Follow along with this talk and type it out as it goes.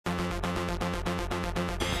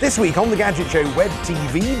This week on the Gadget Show Web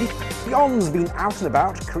TV, Dionne's been out and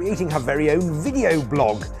about creating her very own video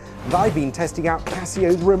blog. And I've been testing out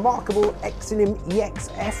Casio's remarkable Exilim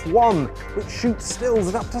EX-F1, which shoots stills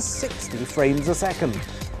at up to 60 frames a second.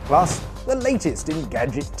 Plus, the latest in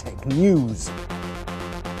gadget tech news.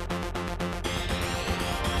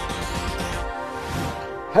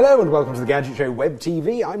 Hello and welcome to the Gadget Show Web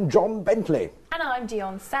TV. I'm John Bentley. And I'm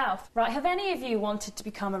Dionne South. Right, have any of you wanted to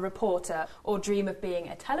become a reporter or dream of being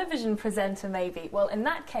a television presenter maybe? Well, in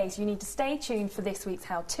that case, you need to stay tuned for this week's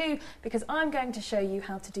how-to, because I'm going to show you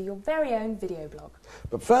how to do your very own video blog.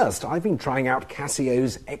 But first, I've been trying out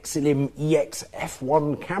Casio's Exilim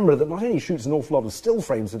EX-F1 camera that not only shoots an awful lot of still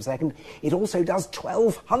frames per second, it also does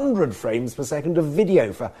 1200 frames per second of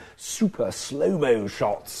video for super slow-mo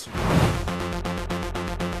shots.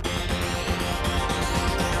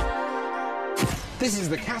 This is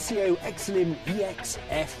the Casio Exilim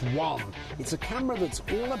EX-F1. It's a camera that's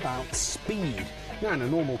all about speed. Now, in a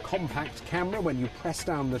normal compact camera, when you press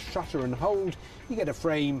down the shutter and hold, you get a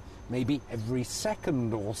frame maybe every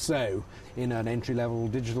second or so. In an entry-level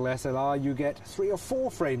digital SLR, you get 3 or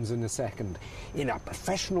 4 frames in a second. In a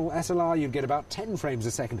professional SLR, you'd get about 10 frames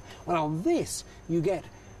a second. Well, on this, you get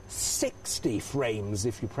 60 frames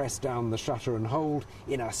if you press down the shutter and hold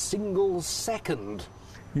in a single second.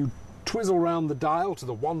 You twizzle round the dial to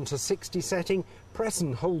the 1 to 60 setting, press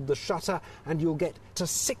and hold the shutter, and you'll get to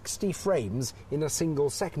 60 frames in a single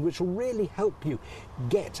second, which will really help you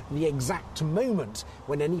get the exact moment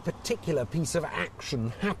when any particular piece of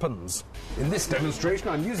action happens. In this demonstration,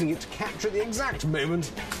 I'm using it to capture the exact moment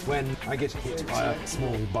when I get hit by a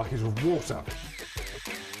small bucket of water.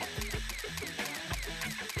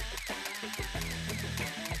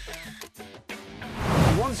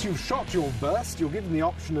 Once you've shot your burst, you're given the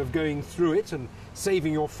option of going through it and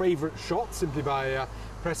saving your favourite shot simply by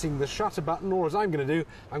pressing the shutter button, or as I'm going to do,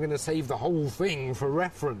 I'm going to save the whole thing for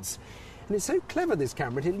reference. And it's so clever, this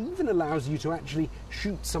camera, it even allows you to actually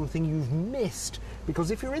shoot something you've missed,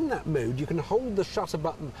 because if you're in that mode, you can hold the shutter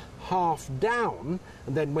button half down,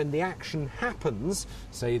 and then when the action happens,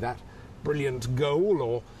 say that brilliant goal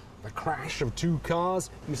or the crash of 2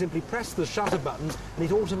 cars, you simply press the shutter button and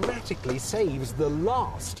it automatically saves the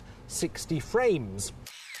last 60 frames.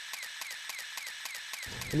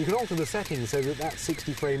 And you can alter the settings so that that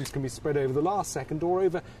 60 frames can be spread over the last second or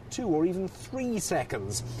over 2 or even 3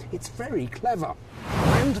 seconds. It's very clever.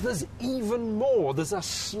 And there's even more. There's a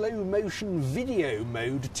slow motion video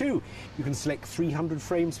mode too. You can select 300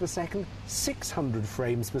 frames per second, 600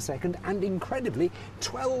 frames per second, and incredibly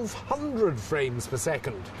 1200 frames per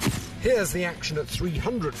second. Here's the action at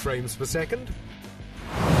 300 frames per second.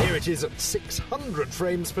 Here it is at 600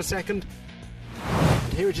 frames per second.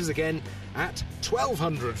 And here it is again at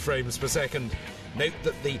 1200 frames per second. Note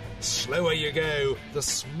that the slower you go, the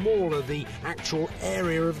smaller the actual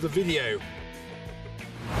area of the video.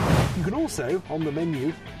 You can also, on the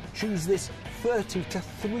menu, choose this 30 to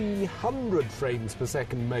 300 frames per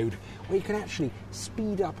second mode, where you can actually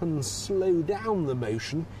speed up and slow down the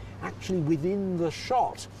motion actually within the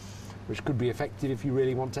shot, which could be effective if you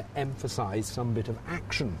really want to emphasise some bit of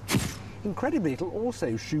action. Incredibly, it'll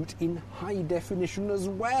also shoot in high definition as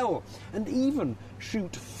well, and even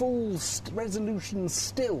shoot full resolution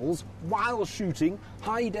stills while shooting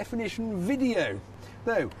high definition video.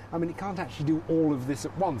 Though, I mean, it can't actually do all of this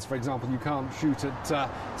at once. For example, you can't shoot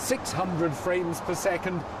at 600 frames per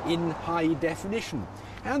second in high definition.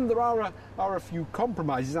 And there are a few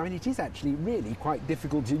compromises. I mean, it is actually really quite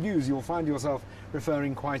difficult to use. You'll find yourself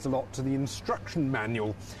referring quite a lot to the instruction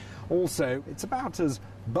manual. Also, it's about as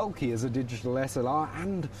bulky as a digital SLR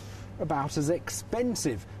and about as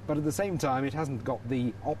expensive, but at the same time it hasn't got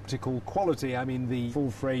the optical quality. I mean, the full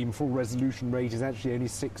frame, full resolution rate is actually only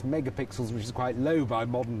 6 megapixels, which is quite low by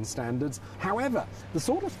modern standards. However, the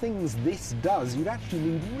sort of things this does, you'd actually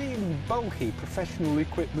need really bulky professional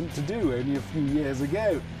equipment to do only a few years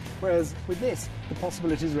ago, whereas with this, the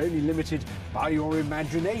possibilities are only limited by your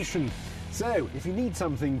imagination. So, if you need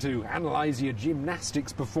something to analyse your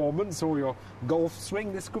gymnastics performance or your golf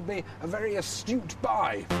swing, this could be a very astute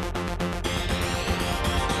buy.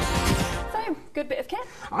 So, good bit of kit.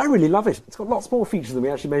 I really love it. It's got lots more features than we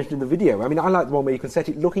actually mentioned in the video. I mean, I like the one where you can set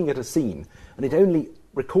it looking at a scene and it only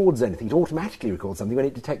records anything. It automatically records something when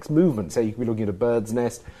it detects movement. Say you can be looking at a bird's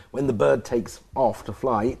nest. When the bird takes off to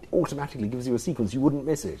fly, it automatically gives you a sequence. You wouldn't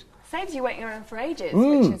miss it. Saves you waiting around for ages,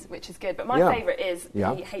 which is good. But my favourite is the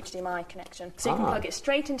HDMI connection. So you can plug it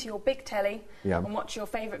straight into your big telly and watch your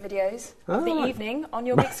favourite videos of the evening on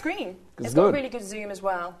your big screen. It's got a really good zoom as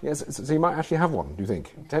well. Yes, so you might actually have one, do you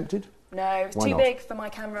think? Tempted? No, it's too big for my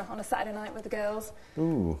camera on a Saturday night with the girls.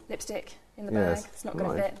 Ooh. Lipstick in the bag. It's not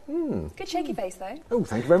going to fit. Good shaky face, though. Oh,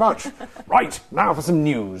 thank you very much. Right, now for some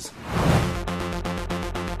news.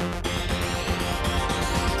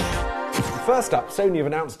 First up, Sony have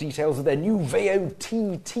announced details of their new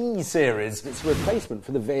VO-TT series. It's a replacement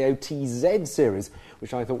for the VO-TZ series,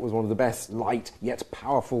 which I thought was one of the best light yet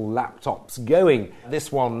powerful laptops going.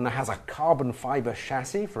 This one has a carbon fibre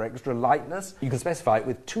chassis for extra lightness. You can specify it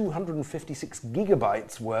with 256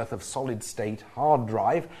 gigabytes worth of solid-state hard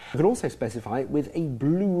drive. You can also specify it with a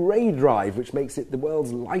Blu-ray drive, which makes it the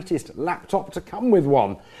world's lightest laptop to come with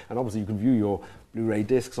one. And obviously you can view your Blu-ray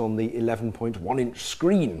discs on the 11.1-inch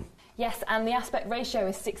screen. Yes, and the aspect ratio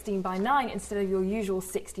is 16:9 instead of your usual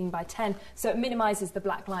 16:10, so it minimises the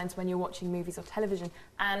black lines when you're watching movies or television.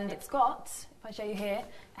 And it's got, if I show you here,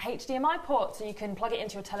 a HDMI port, so you can plug it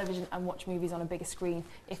into your television and watch movies on a bigger screen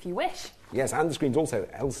if you wish. Yes, and the screen's also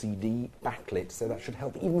LCD backlit, so that should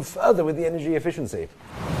help even further with the energy efficiency.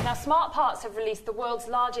 Now, Smart Parts have released the world's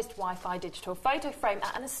largest Wi-Fi digital photo frame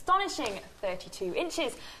at an astonishing 32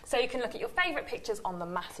 inches, so you can look at your favourite pictures on the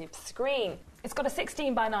massive screen. It's got a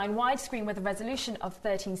 16:9 widescreen with a resolution of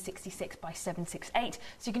 1366 by 768,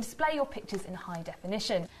 so you can display your pictures in high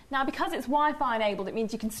definition. Now, because it's Wi-Fi enabled, it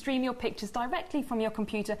means you can stream your pictures directly from your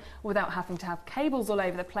computer without having to have cables all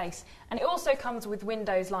over the place. And it also comes with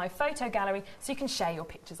Windows Live Photo Gallery, so you can share your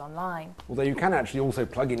pictures online. Although you can actually also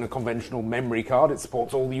plug in a conventional memory card. It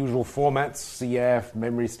supports all the usual formats, CF,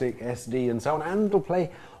 memory stick, SD and so on, and it'll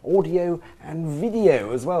play audio and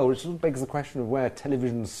video as well, which begs the question of where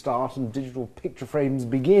televisions start and digital picture frames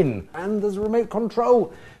begin. And there's a remote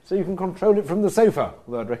control, so you can control it from the sofa,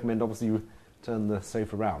 although I'd recommend obviously you turn the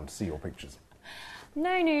sofa around to see your pictures.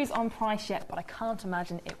 No news on price yet, but I can't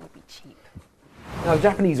imagine it will be cheap. Now, the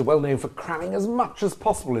Japanese are well known for cramming as much as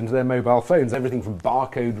possible into their mobile phones, everything from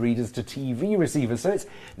barcode readers to TV receivers, so it's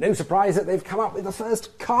no surprise that they've come up with the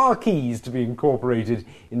first car keys to be incorporated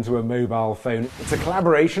into a mobile phone. It's a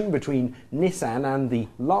collaboration between Nissan and the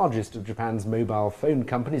largest of Japan's mobile phone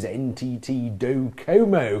companies, NTT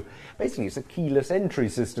Docomo. Basically, it's a keyless entry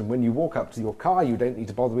system. When you walk up to your car, you don't need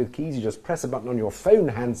to bother with keys, you just press a button on your phone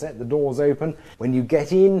handset, the doors open. When you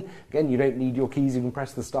get in, again, you don't need your keys, you can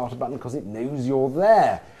press the starter button because it knows you're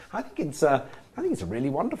there. I think it's a really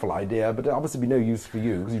wonderful idea, but it'll obviously be no use for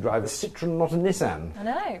you because you drive a Citroen, not a Nissan. I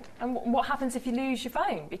know. And what happens if you lose your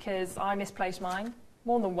phone? Because I misplaced mine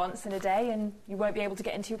more than once in a day and you won't be able to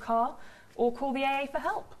get into your car or call the AA for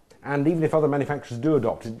help. And even if other manufacturers do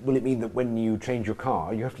adopt it, will it mean that when you change your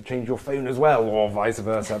car, you have to change your phone as well, or vice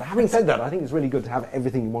versa? But having said that, I think it's really good to have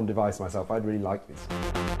everything in one device myself. I'd really like this.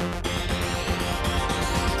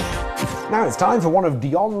 Now it's time for one of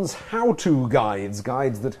Dionne's how-to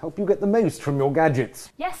guides that help you get the most from your gadgets.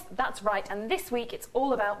 Yes, that's right, and this week it's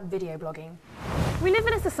all about video blogging. We live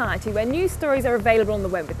in a society where news stories are available on the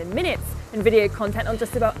web within minutes, and video content on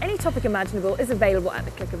just about any topic imaginable is available at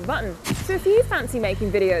the click of a button. So if you fancy making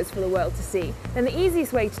videos for the world to see, then the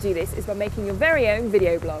easiest way to do this is by making your very own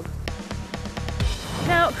video blog.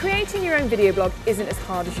 Now, creating your own video blog isn't as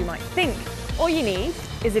hard as you might think. All you need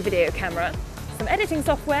is a video camera, some editing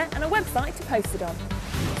software and a website to post it on.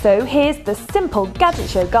 So here's the simple Gadget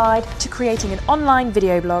Show guide to creating an online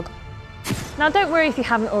video blog. Now don't worry if you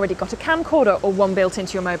haven't already got a camcorder or one built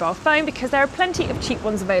into your mobile phone, because there are plenty of cheap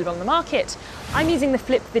ones available on the market. I'm using the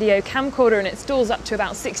Flip Video camcorder and it stores up to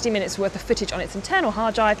about 60 minutes worth of footage on its internal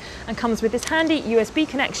hard drive and comes with this handy USB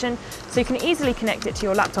connection, so you can easily connect it to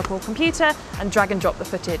your laptop or computer and drag and drop the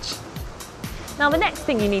footage. Now the next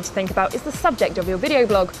thing you need to think about is the subject of your video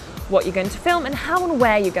blog, what you're going to film and how and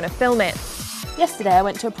where you're going to film it. Yesterday I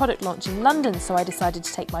went to a product launch in London, so I decided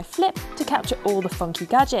to take my Flip to capture all the funky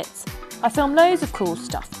gadgets. I filmed loads of cool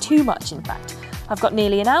stuff, too much in fact. I've got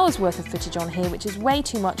nearly an hour's worth of footage on here, which is way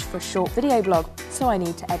too much for a short video blog, so I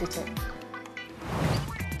need to edit it.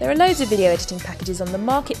 There are loads of video editing packages on the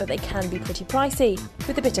market, but they can be pretty pricey.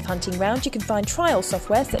 With a bit of hunting round, you can find trial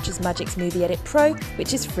software such as Magic's Movie Edit Pro,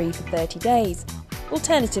 which is free for 30 days.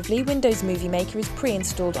 Alternatively, Windows Movie Maker is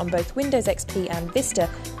pre-installed on both Windows XP and Vista,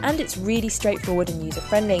 and it's really straightforward and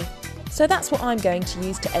user-friendly. So that's what I'm going to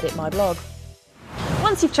use to edit my blog.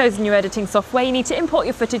 Once you've chosen your editing software, you need to import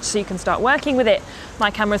your footage so you can start working with it. My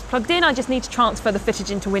camera's plugged in, I just need to transfer the footage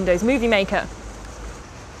into Windows Movie Maker.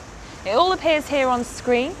 It all appears here on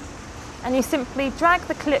screen, and you simply drag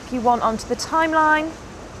the clip you want onto the timeline,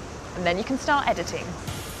 and then you can start editing.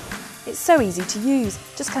 It's so easy to use.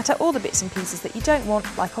 Just cut out all the bits and pieces that you don't want,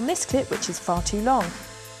 like on this clip, which is far too long.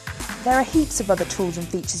 There are heaps of other tools and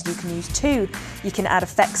features you can use too. You can add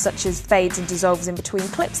effects such as fades and dissolves in between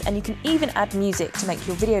clips, and you can even add music to make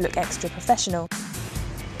your video look extra professional.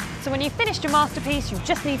 So when you've finished your masterpiece, you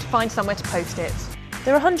just need to find somewhere to post it.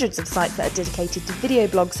 There are hundreds of sites that are dedicated to video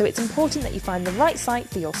blogs, so it's important that you find the right site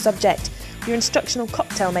for your subject. Your instructional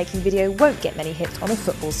cocktail making video won't get many hits on a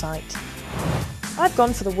football site. I've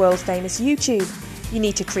gone for the world famous YouTube. You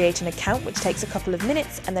need to create an account, which takes a couple of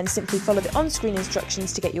minutes, and then simply follow the on-screen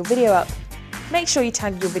instructions to get your video up. Make sure you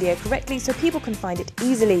tag your video correctly so people can find it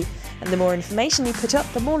easily, and the more information you put up,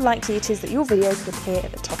 the more likely it is that your video could appear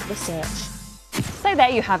at the top of a search. So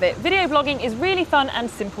there you have it. Video blogging is really fun and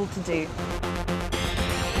simple to do.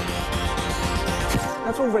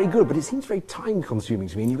 That's all very good, but it seems very time-consuming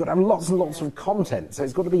to me, and you've got to have lots and lots of content, so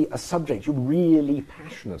it's got to be a subject you're really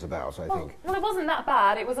passionate about, I think. Well, it wasn't that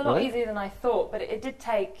bad. It was a lot easier than I thought, but it did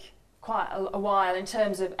take quite a while in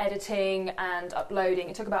terms of editing and uploading.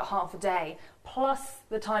 It took about half a day, plus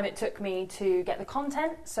the time it took me to get the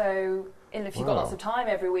content, so if you've got lots of time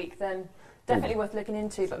every week, then definitely worth looking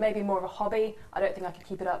into, but maybe more of a hobby. I don't think I could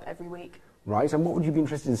keep it up every week. Right, and what would you be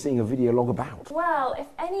interested in seeing a video log about? Well, if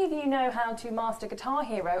any of you know how to master Guitar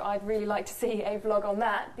Hero, I'd really like to see a vlog on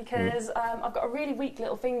that, because I've got a really weak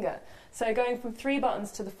little finger. So going from 3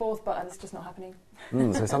 buttons to the 4th button is just not happening.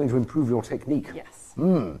 So something to improve your technique. Yes.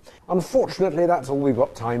 Unfortunately, that's all we've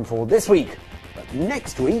got time for this week. But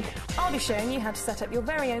next week, I'll be showing you how to set up your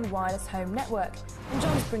very own wireless home network. And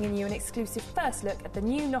John's bringing you an exclusive first look at the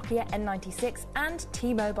new Nokia N96 and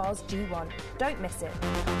T-Mobile's G1. Don't miss it.